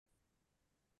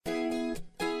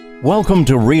Welcome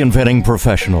to Reinventing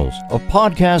Professionals, a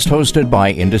podcast hosted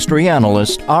by industry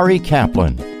analyst Ari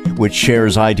Kaplan, which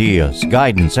shares ideas,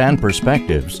 guidance, and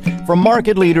perspectives from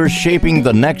market leaders shaping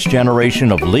the next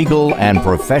generation of legal and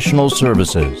professional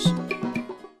services.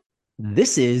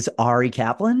 This is Ari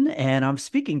Kaplan, and I'm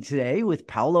speaking today with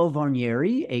Paolo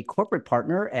Varnieri, a corporate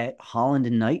partner at Holland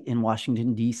 & Knight in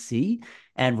Washington, D.C.,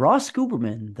 and Ross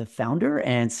Guberman, the founder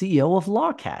and CEO of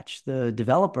LawCatch, the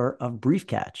developer of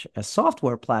BriefCatch, a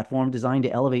software platform designed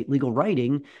to elevate legal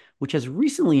writing, which has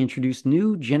recently introduced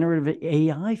new generative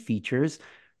AI features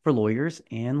for lawyers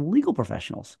and legal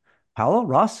professionals. Paolo,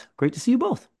 Ross, great to see you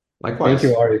both. Likewise.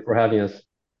 Thank you, Ari, for having us.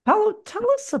 Paolo, tell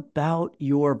us about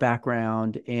your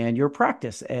background and your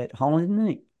practice at Holland &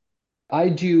 Knight. I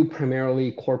do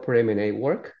primarily corporate M&A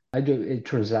work. I do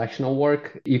transactional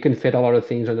work. You can fit a lot of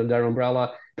things under that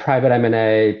umbrella. Private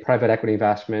M&A, private equity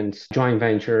investments, joint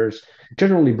ventures,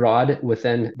 generally broad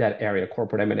within that area,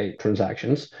 corporate M&A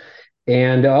transactions.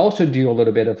 And I also do a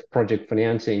little bit of project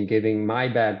financing, giving my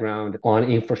background on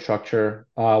infrastructure,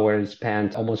 where I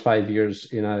spent almost 5 years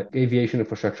in an aviation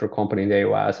infrastructure company in the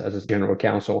US as a general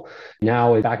counsel.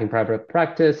 Now back in private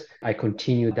practice, I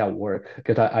continue that work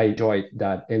because I enjoy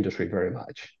that industry very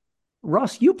much.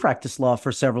 Ross, you practiced law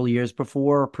for several years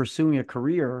before pursuing a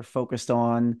career focused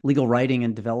on legal writing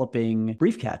and developing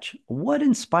BriefCatch. What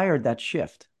inspired that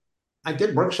shift? I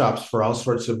did workshops for all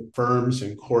sorts of firms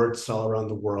and courts all around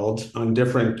the world on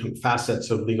different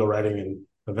facets of legal writing and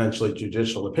eventually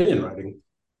judicial opinion writing.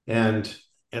 And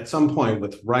at some point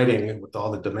with writing, with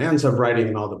all the demands of writing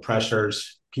and all the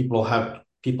pressures, people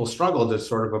struggle to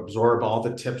sort of absorb all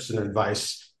the tips and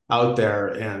advice out there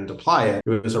and apply it.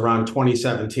 It was around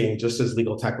 2017, just as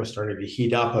legal tech was starting to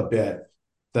heat up a bit,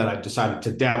 that I decided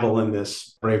to dabble in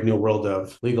this brave new world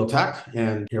of legal tech.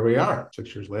 And here we are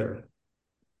 6 years later.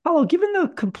 Paolo, given the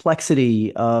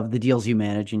complexity of the deals you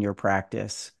manage in your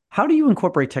practice, how do you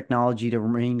incorporate technology to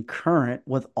remain current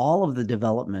with all of the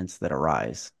developments that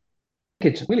arise?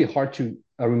 It's really hard to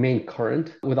remain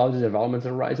current with all the developments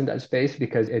that arise in that space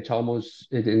because it's almost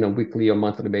in a weekly or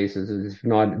monthly basis, if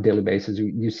not daily basis.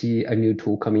 You see a new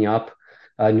tool coming up,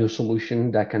 a new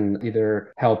solution that can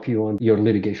either help you on your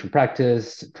litigation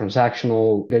practice,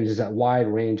 transactional. There's a wide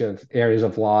range of areas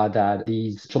of law that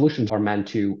these solutions are meant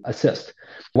to assist.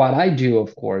 What I do,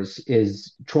 of course,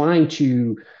 is trying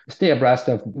to stay abreast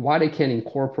of what I can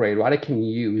incorporate, what I can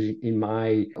use in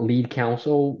my lead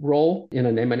counsel role in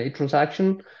an M&A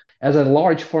transaction. As a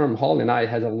large firm, Holland & Knight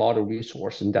has a lot of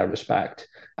resource in that respect.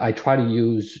 I try to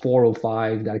use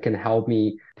 405 that can help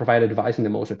me provide advice in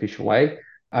the most efficient way.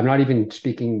 I'm not even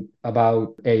speaking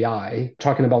about AI,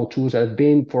 talking about tools that have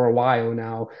been for a while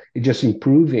now. It's just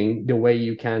improving the way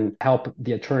you can help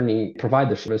the attorney provide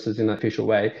the services in an efficient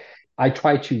way. I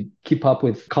try to keep up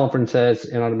with conferences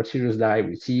and other materials that I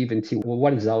receive and see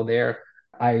what is out there.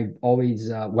 I always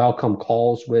welcome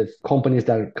calls with companies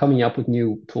that are coming up with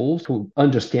new tools to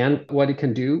understand what it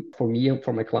can do for me and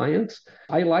for my clients.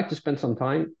 I like to spend some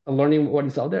time learning what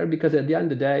is out there because at the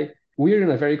end of the day, we're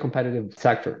in a very competitive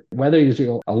sector. Whether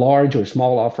you're a large or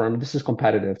small law firm, this is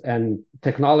competitive. And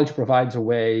technology provides a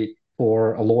way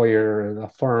for a lawyer, a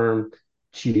firm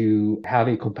to have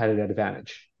a competitive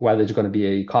advantage, whether it's going to be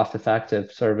a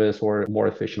cost-effective service or a more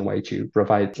efficient way to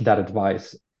provide that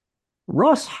advice.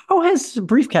 Ross, how has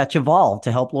BriefCatch evolved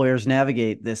to help lawyers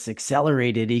navigate this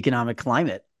accelerated economic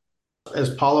climate?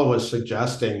 As Paolo was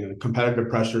suggesting, competitive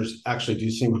pressures actually do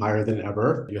seem higher than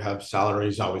ever. You have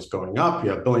salaries always going up,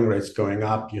 you have billing rates going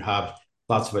up, you have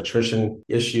lots of attrition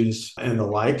issues and the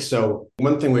like. So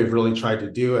one thing we've really tried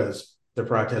to do as the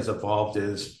product has evolved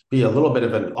is be a little bit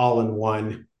of an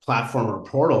all-in-one platform or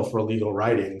portal for legal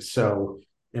writing. So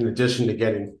in addition to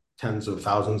getting tens of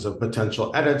thousands of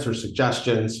potential edits or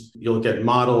suggestions, you'll get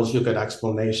models, you'll get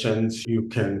explanations, you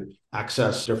can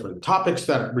access different topics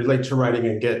that relate to writing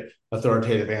and get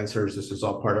authoritative answers. This is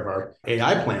all part of our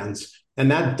AI plans. And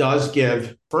that does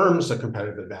give firms a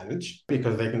competitive advantage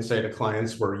because they can say to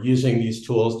clients, we're using these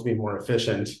tools to be more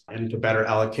efficient and to better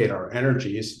allocate our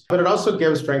energies. But it also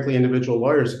gives, frankly, individual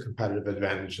lawyers a competitive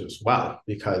advantage as well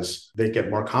because they get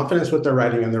more confidence with their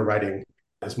writing and their writing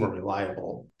is more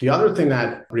reliable. The other thing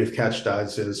that BriefCatch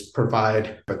does is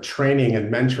provide a training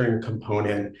and mentoring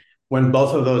component when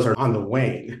both of those are on the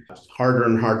wane. It's harder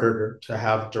and harder to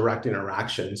have direct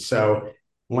interaction. So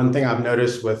one thing I've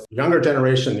noticed with younger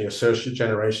generation, the associate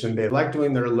generation, they like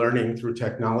doing their learning through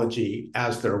technology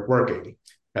as they're working,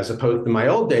 as opposed to my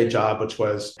old day job, which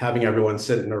was having everyone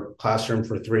sit in a classroom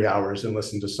for 3 hours and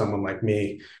listen to someone like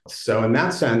me. So in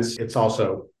that sense, it's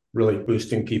also really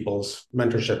boosting people's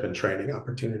mentorship and training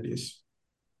opportunities.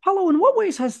 Paulo, in what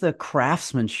ways has the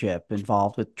craftsmanship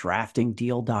involved with drafting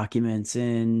deal documents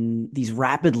in these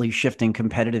rapidly shifting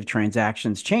competitive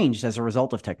transactions changed as a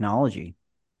result of technology?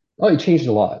 Oh, it changed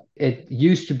a lot. It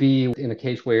used to be in a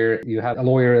case where you have a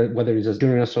lawyer, whether it's a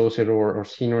junior associate or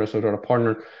senior associate or a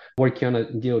partner, working on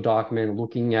a deal document,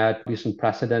 looking at recent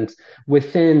precedents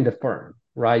within the firm,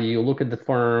 right? You look at the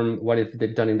firm, what have they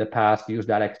done in the past, use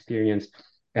that experience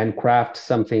and craft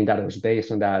something that was based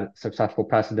on that successful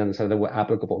precedent so that were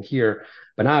applicable here.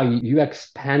 But now you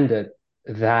expanded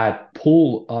that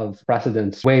pool of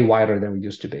precedents way wider than we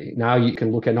used to be. Now you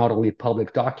can look at not only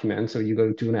public documents, so you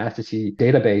go to an SEC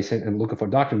database and look for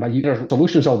documents, but there are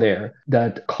solutions out there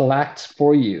that collects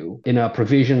for you in a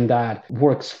provision that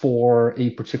works for a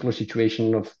particular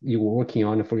situation of you were working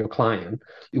on for your client.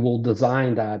 It will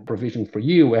design that provision for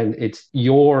you, and it's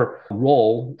your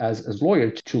role as lawyer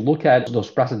to look at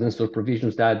those precedents, those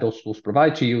provisions that those tools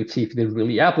provide to you, see if they're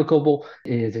really applicable,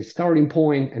 is a starting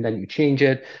point, and then you change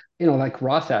it. Like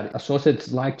Ross said,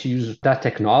 associates like to use that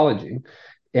technology.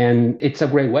 And it's a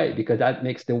great way because that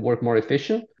makes the work more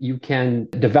efficient. You can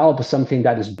develop something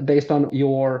that is based on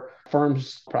your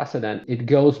firm's precedent. It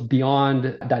goes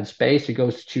beyond that space. It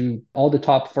goes to all the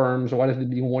top firms. What have they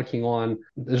been working on?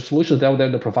 There's solutions out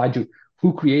there that provide you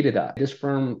who created that. This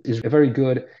firm is very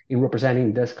good in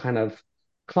representing this kind of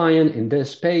client in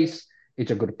this space. It's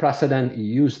a good precedent. You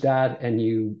use that and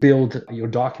you build your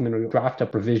document or you draft a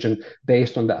provision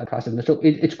based on that precedent. So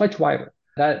it's much wider.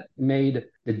 That made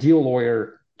the deal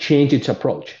lawyer change its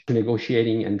approach to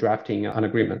negotiating and drafting an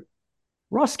agreement.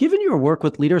 Ross, given your work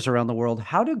with leaders around the world,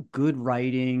 how do good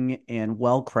writing and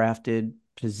well-crafted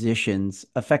positions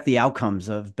affect the outcomes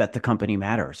of Bet the Company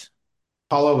Matters?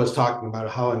 Paulo was talking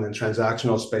about how in the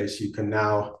transactional space, you can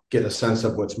now get a sense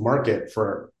of what's market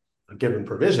for a given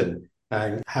provision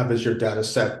and have as your data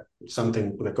set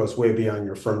something that goes way beyond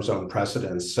your firm's own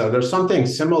precedents. So there's something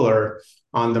similar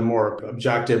on the more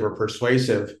objective or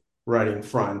persuasive writing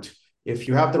front. If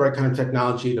you have the right kind of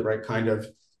technology, the right kind of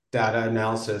data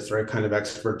analysis, the right kind of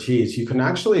expertise, you can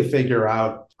actually figure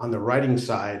out on the writing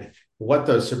side what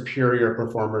those superior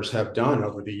performers have done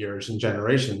over the years and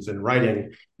generations in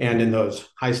writing. And in those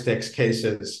high stakes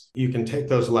cases, you can take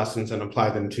those lessons and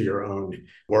apply them to your own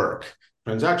work.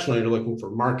 Transactionally, you're looking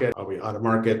for market. Are we out of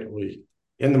market? Are we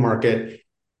in the market?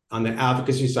 On the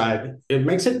advocacy side, it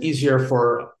makes it easier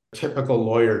for a typical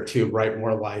lawyer to write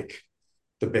more like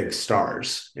the big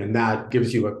stars. And that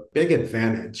gives you a big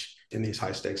advantage in these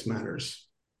high stakes matters.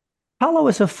 Paulo,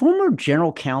 as a former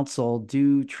general counsel,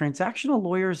 do transactional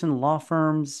lawyers and law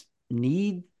firms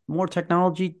need more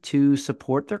technology to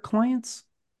support their clients?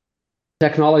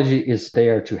 Technology is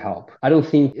there to help. I don't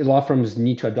think law firms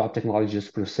need to adopt technology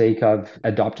just for the sake of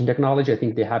adopting technology. I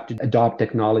think they have to adopt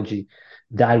technology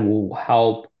that will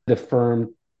help the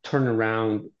firm turn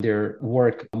around their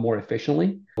work more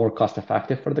efficiently, more cost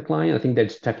effective for the client. I think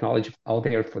there's technology out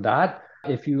there for that.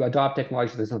 If you adopt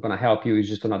technology that's not going to help you, it's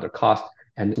just another cost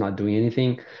and it's not doing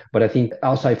anything. But I think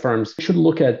outside firms should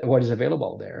look at what is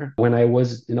available there. When I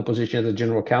was in a position as a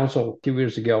general counsel 2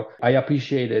 years ago, I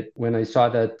appreciated when I saw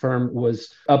that firm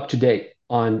was up to date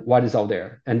on what is out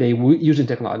there. And they were using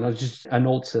technology, not just an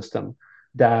old system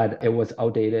that it was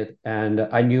outdated. And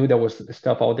I knew there was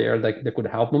stuff out there that could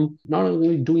help them, not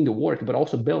only doing the work, but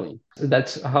also billing. So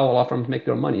that's how law firms make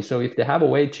their money. So if they have a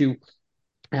way to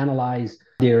analyze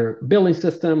their billing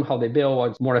system, how they bill,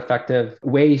 what's more effective,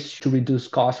 ways to reduce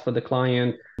costs for the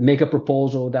client, make a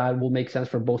proposal that will make sense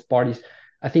for both parties.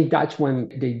 I think that's when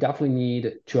they definitely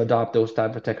need to adopt those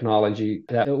type of technology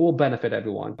that will benefit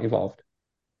everyone involved.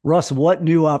 Russ, what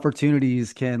new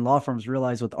opportunities can law firms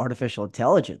realize with artificial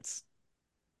intelligence?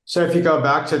 So if you go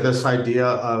back to this idea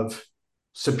of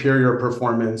superior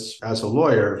performance as a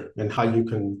lawyer and how you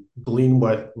can glean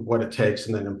what it takes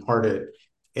and then impart it,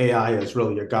 AI is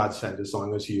really a godsend as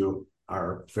long as you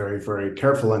are very, very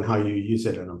careful in how you use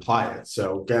it and apply it.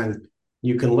 So again,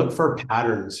 you can look for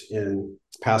patterns in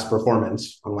past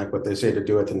performance, unlike what they say to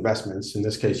do with investments. In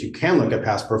this case, you can look at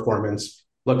past performance,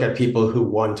 look at people who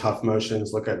won tough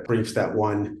motions, look at briefs that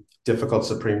won difficult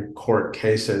Supreme Court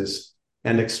cases,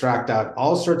 and extract out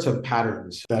all sorts of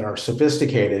patterns that are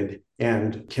sophisticated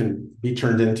and can be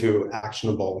turned into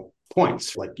actionable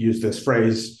points, like use this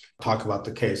phrase, talk about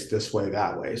the case this way,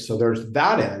 that way. So there's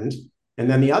that end. And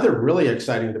then the other really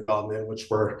exciting development, which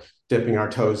we're dipping our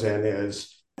toes in,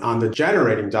 is on the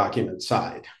generating document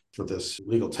side. For this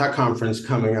legal tech conference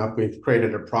coming up, we've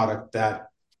created a product that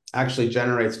actually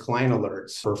generates client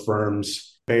alerts for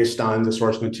firms based on the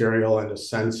source material and a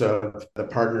sense of the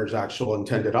partner's actual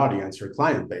intended audience or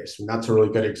client base. And that's a really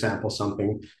good example,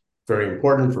 something very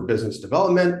important for business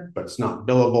development, but it's not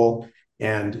billable.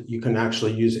 And you can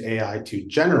actually use AI to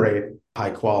generate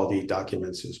high quality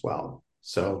documents as well.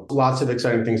 So lots of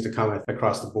exciting things to come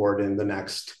across the board in the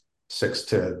next 6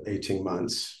 to 18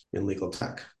 months in legal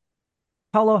tech.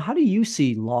 Paulo, how do you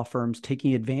see law firms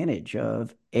taking advantage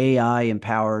of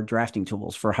AI-empowered drafting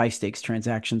tools for high-stakes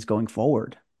transactions going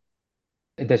forward?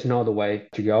 There's no other way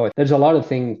to go. There's a lot of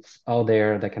things out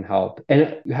there that can help.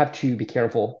 And you have to be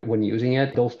careful when using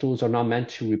it. Those tools are not meant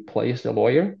to replace the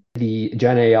lawyer. The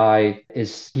Gen AI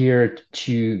is here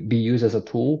to be used as a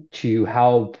tool to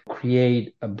help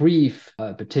create a brief,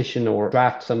 petition, or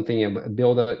draft something and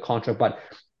build a contract. But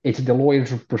it's the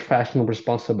lawyer's professional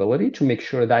responsibility to make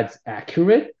sure that's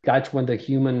accurate. That's when the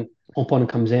human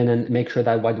component comes in and make sure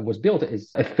that what was built it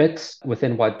fits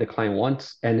within what the client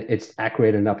wants and it's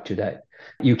accurate and up to date.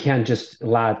 You can't just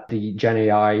let the Gen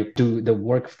AI do the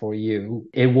work for you.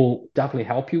 It will definitely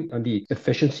help you on the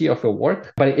efficiency of your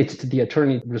work, but it's the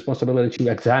attorney's responsibility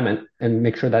to examine and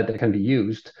make sure that it can be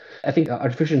used. I think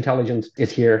artificial intelligence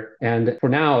is here. And for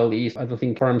now, at least, I don't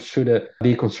think firms should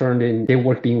be concerned in their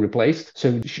work being replaced.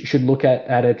 So should look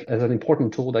at it as an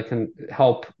important tool that can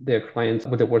help their clients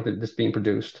with the work that's being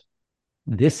produced.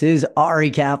 This is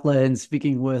Ari Kaplan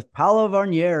speaking with Paulo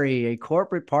Varnieri, a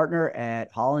corporate partner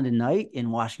at Holland & Knight in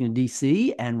Washington,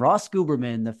 D.C., and Ross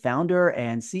Guberman, the founder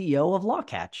and CEO of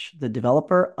LawCatch, the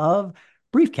developer of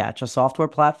BriefCatch, a software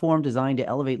platform designed to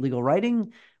elevate legal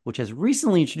writing, which has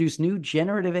recently introduced new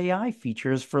generative AI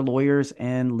features for lawyers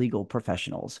and legal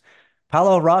professionals.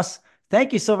 Paulo, Ross,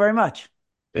 thank you so very much.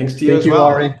 Thank you as well.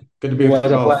 Ari. Good to be with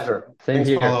you both. It was a pleasure. Thanks,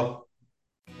 Paulo.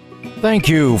 Thank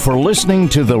you for listening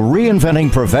to the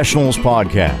Reinventing Professionals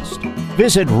podcast.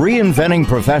 Visit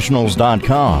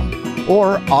reinventingprofessionals.com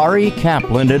or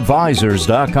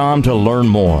arikaplanadvisors.com to learn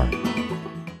more.